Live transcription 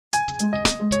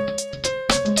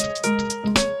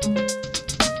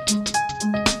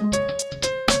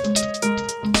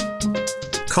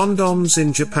Condoms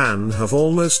in Japan have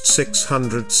almost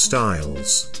 600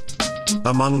 styles.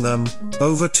 Among them,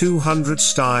 over 200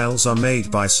 styles are made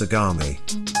by Sagami.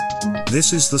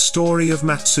 This is the story of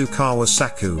Matsukawa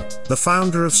Saku, the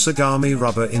founder of Sagami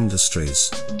Rubber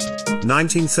Industries.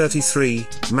 1933,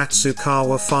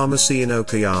 Matsukawa Pharmacy in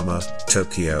Okayama,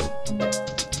 Tokyo.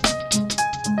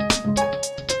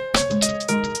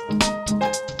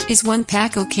 Is one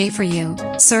pack okay for you,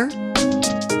 sir?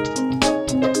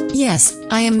 Yes,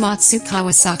 I am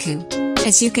Matsukawa Saku.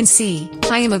 As you can see,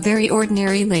 I am a very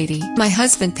ordinary lady. My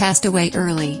husband passed away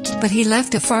early, but he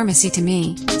left a pharmacy to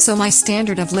me, so my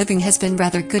standard of living has been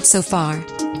rather good so far.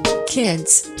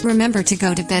 Kids, remember to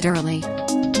go to bed early.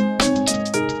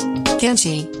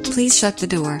 Genji, please shut the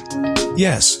door.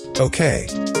 Yes, okay.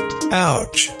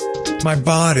 Ouch. My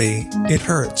body, it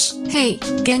hurts. Hey,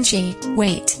 Genji,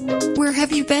 wait. Where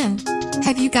have you been?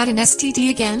 Have you got an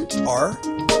STD again?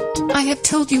 I have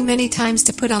told you many times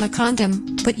to put on a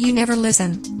condom, but you never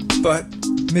listen. But,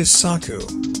 Miss Saku.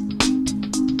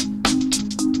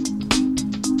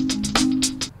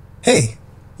 Hey,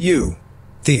 you,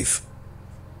 thief.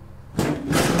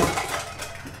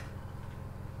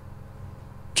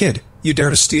 Kid, you dare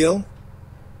to steal?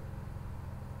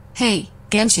 Hey,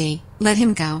 Genji, let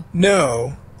him go.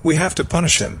 No, we have to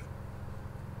punish him.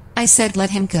 I said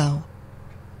let him go.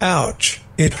 Ouch,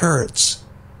 it hurts.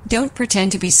 Don't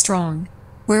pretend to be strong.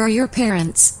 Where are your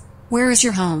parents? Where is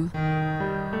your home?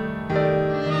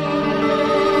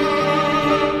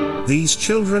 These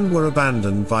children were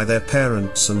abandoned by their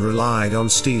parents and relied on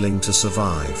stealing to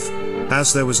survive.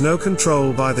 As there was no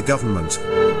control by the government,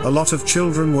 a lot of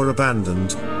children were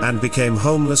abandoned and became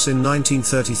homeless in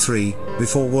 1933,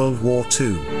 before World War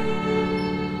II.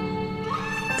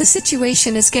 The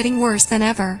situation is getting worse than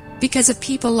ever, because of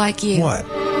people like you. What?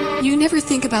 You never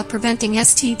think about preventing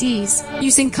STDs,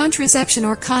 using contraception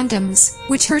or condoms,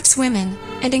 which hurts women,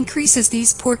 and increases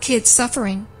these poor kids'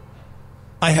 suffering.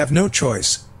 I have no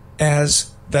choice,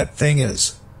 as that thing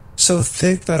is so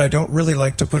thick that I don't really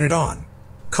like to put it on.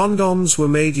 Condoms were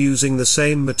made using the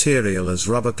same material as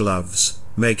rubber gloves,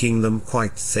 making them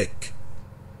quite thick.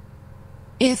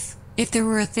 If there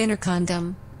were a thinner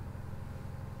condom,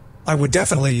 I would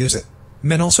definitely use it.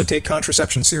 Men also take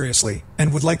contraception seriously,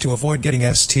 and would like to avoid getting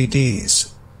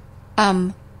STDs.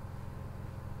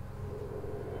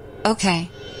 Okay.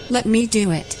 Let me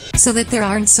do it, so that there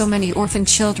aren't so many orphan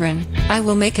children. I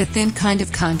will make a thin kind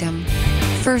of condom.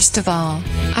 First of all,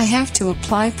 I have to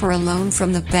apply for a loan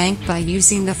from the bank by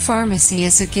using the pharmacy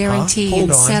as a guarantee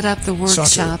and set up the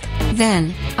workshop.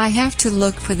 Then, I have to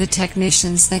look for the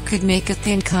technicians that could make a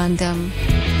thin condom.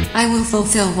 I will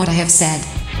fulfill what I have said.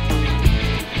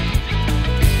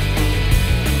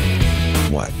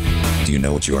 What? Do you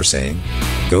know what you are saying?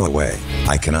 Go away.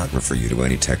 I cannot refer you to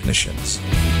any technicians.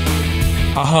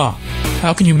 Aha!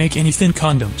 How can you make any thin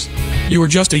condoms? You are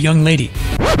just a young lady.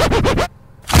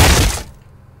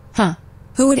 Huh.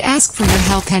 Who would ask for your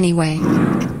help anyway?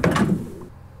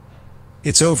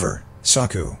 It's over,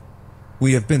 Saku.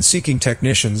 We have been seeking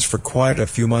technicians for quite a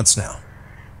few months now.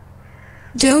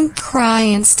 Don't cry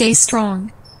and stay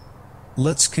strong.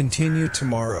 Let's continue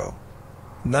tomorrow.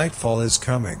 Nightfall is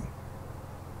coming.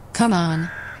 Come on.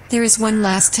 There is one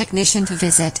last technician to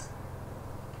visit.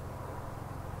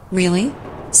 Really?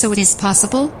 So it is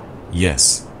possible?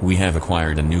 Yes, we have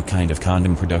acquired a new kind of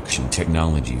condom production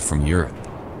technology from Europe.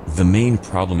 The main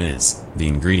problem is the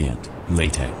ingredient,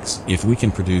 latex. If we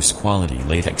can produce quality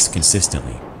latex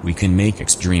consistently, we can make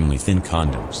extremely thin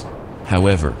condoms.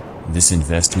 However, this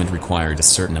investment required a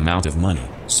certain amount of money,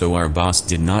 so our boss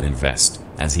did not invest,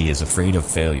 as he is afraid of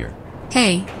failure.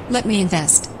 Hey, let me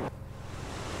invest.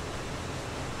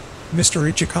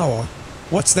 Mr. Ichikawa,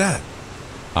 what's that?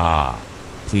 Ah,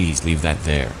 please leave that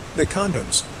there. The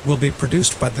condoms will be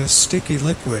produced by this sticky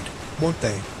liquid, won't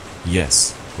they?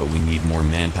 Yes, but we need more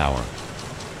manpower.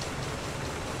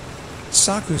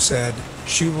 Saku said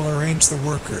she will arrange the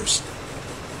workers.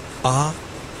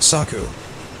 Saku.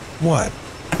 What?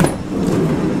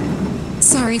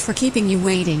 Sorry for keeping you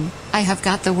waiting. I have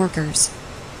got the workers.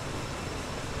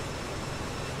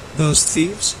 Those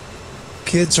thieves?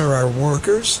 Kids are our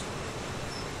workers?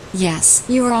 Yes,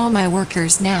 you are all my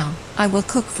workers now. I will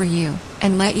cook for you,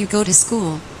 and let you go to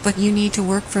school, but you need to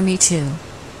work for me too.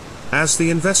 As the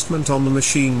investment on the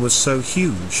machine was so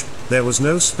huge, there was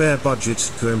no spare budget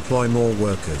to employ more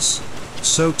workers.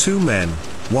 So 2 men,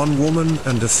 1 woman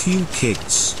and a few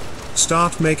kids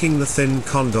start making the thin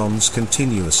condoms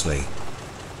continuously.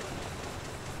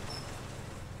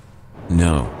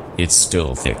 No, it's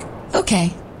still thick.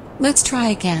 Okay. Let's try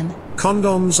again.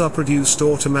 Condoms are produced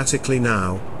automatically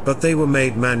now, but they were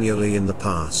made manually in the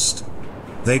past.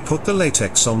 They put the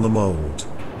latex on the mold.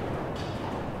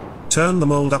 Turn the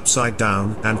mold upside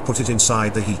down and put it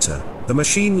inside the heater. The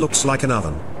machine looks like an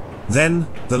oven. Then,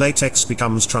 the latex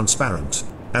becomes transparent.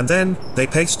 And then, they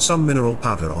paste some mineral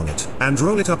powder on it and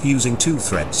roll it up using 2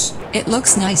 threads. It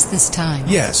looks nice this time.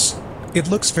 Yes. It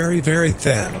looks very, very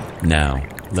thin. Now,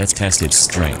 let's test its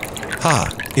strength. Ha!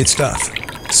 It's tough.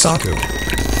 Saku.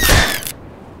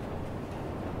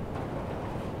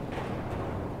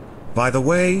 By the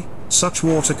way, such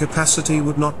water capacity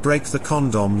would not break the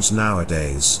condoms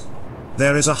nowadays.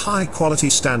 There is a high quality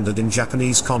standard in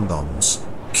Japanese condoms.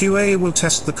 QA will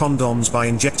test the condoms by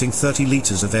injecting 30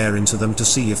 liters of air into them to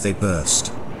see if they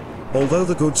burst. Although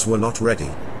the goods were not ready.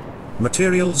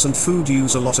 Materials and food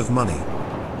use a lot of money.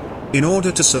 In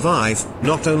order to survive,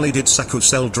 not only did Saku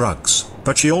sell drugs,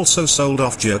 but she also sold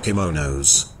off-jur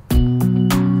kimonos.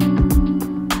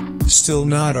 Still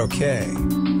not okay.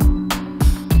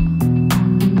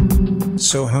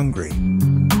 So hungry.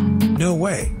 No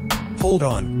way. Hold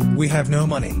on, we have no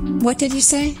money. What did you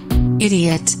say?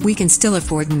 Idiot, we can still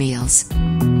afford meals.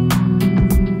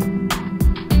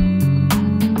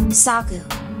 Saku,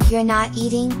 you're not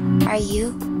eating, are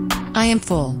you? I am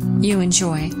full. You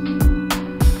enjoy.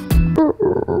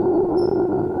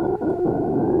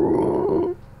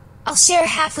 I'll share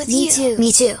half with you. Me too.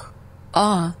 Me too.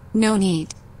 Aw, no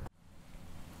need.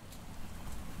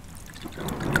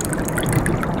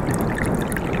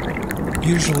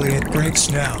 Usually it breaks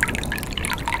now.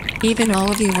 Even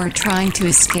all of you were trying to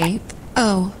escape?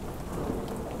 Oh.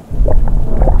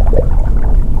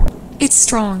 It's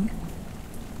strong.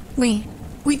 We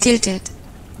did it.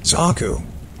 Saku.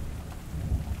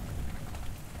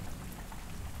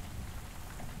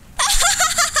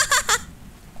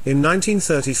 In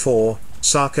 1934,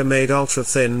 Saku made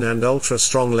ultra-thin and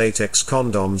ultra-strong latex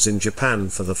condoms in Japan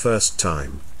for the first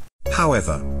time.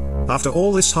 However, after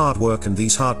all this hard work and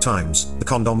these hard times, the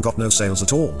condom got no sales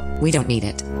at all. We don't need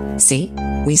it. See?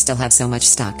 We still have so much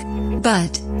stock.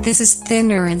 But, this is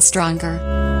thinner and stronger.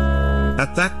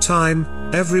 At that time,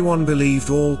 everyone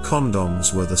believed all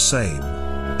condoms were the same.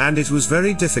 And it was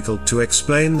very difficult to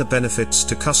explain the benefits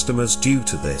to customers due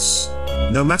to this.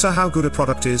 No matter how good a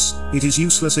product is, it is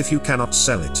useless if you cannot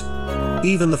sell it.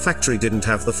 Even the factory didn't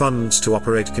have the funds to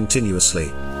operate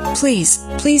continuously.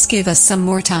 Please give us some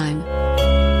more time.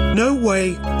 No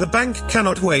way, the bank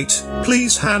cannot wait.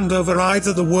 Please hand over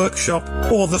either the workshop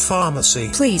or the pharmacy.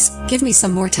 Please, give me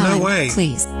some more time. No way.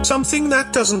 Please. Something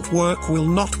that doesn't work will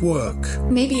not work.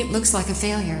 Maybe it looks like a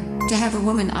failure to have a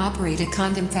woman operate a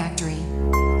condom factory.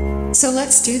 So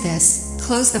let's do this.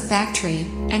 Close the factory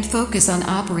and focus on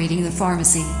operating the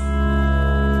pharmacy.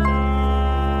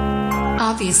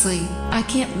 Obviously, I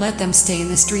can't let them stay in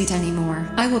the street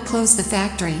anymore. I will close the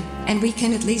factory, and we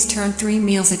can at least turn 3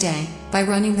 meals a day by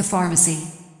running the pharmacy.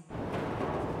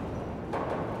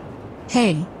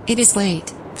 Hey, it is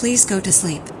late. Please go to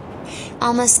sleep.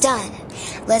 Almost done.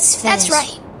 Let's finish. That's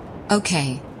right.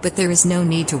 Okay, but there is no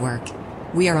need to work.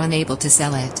 We are unable to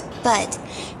sell it. But,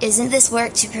 isn't this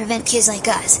work to prevent kids like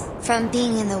us from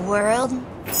being in the world?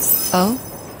 Oh?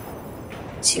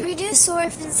 To reduce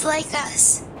orphans like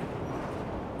us.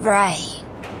 Right.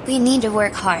 We need to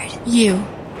work hard. You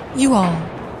all.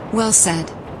 Well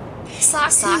said.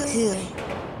 Saku.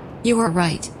 You are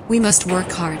right. We must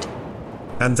work hard.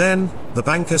 And then, the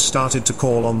banker started to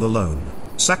call on the loan.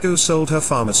 Saku sold her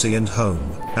pharmacy and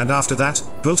home, and after that,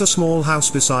 built a small house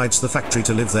besides the factory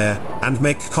to live there, and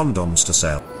make condoms to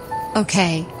sell.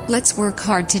 Okay, let's work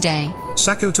hard today.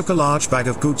 Saku took a large bag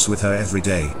of goods with her every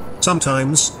day.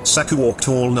 Sometimes, Saku walked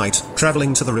all night,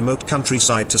 traveling to the remote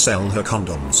countryside to sell her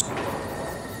condoms.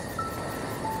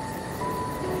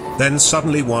 Then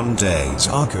suddenly one day...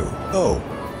 Saku. Oh.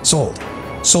 Sold.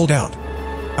 Sold out.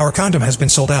 Our condom has been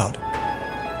sold out.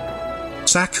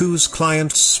 Saku's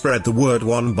clients spread the word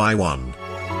one by one.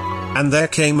 And there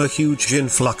came a huge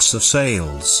influx of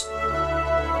sales.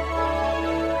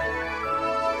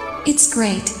 It's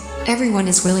great. Everyone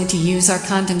is willing to use our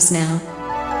condoms now.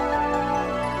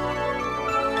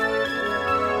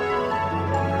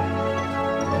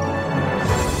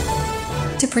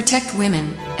 To protect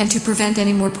women, and to prevent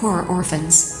any more poor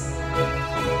orphans.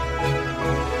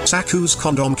 Saku's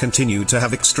condom continued to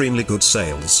have extremely good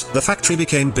sales. The factory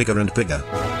became bigger and bigger.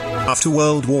 After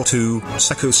World War II,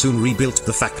 Saku soon rebuilt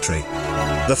the factory.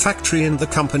 The factory and the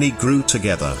company grew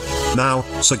together. Now,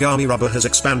 Sagami rubber has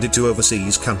expanded to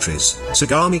overseas countries.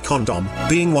 Sagami condom,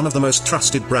 being one of the most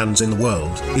trusted brands in the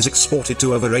world, is exported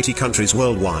to over 80 countries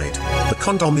worldwide. The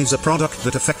condom is a product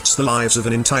that affects the lives of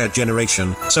an entire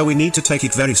generation, so we need to take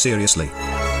it very seriously.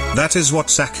 That is what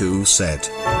Saku said.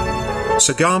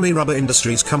 Sagami Rubber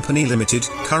Industries Company Limited,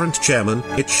 current chairman,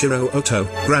 Ichiro Oto,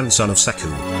 grandson of Saku.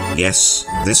 Yes,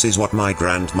 this is what my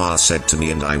grandma said to me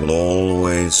and I will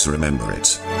always remember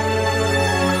it.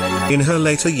 In her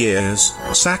later years,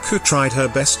 Saku tried her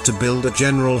best to build a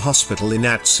general hospital in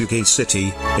Atsugi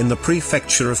City, in the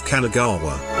prefecture of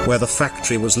Kanagawa, where the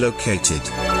factory was located.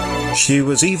 She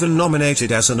was even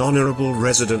nominated as an honorable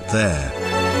resident there.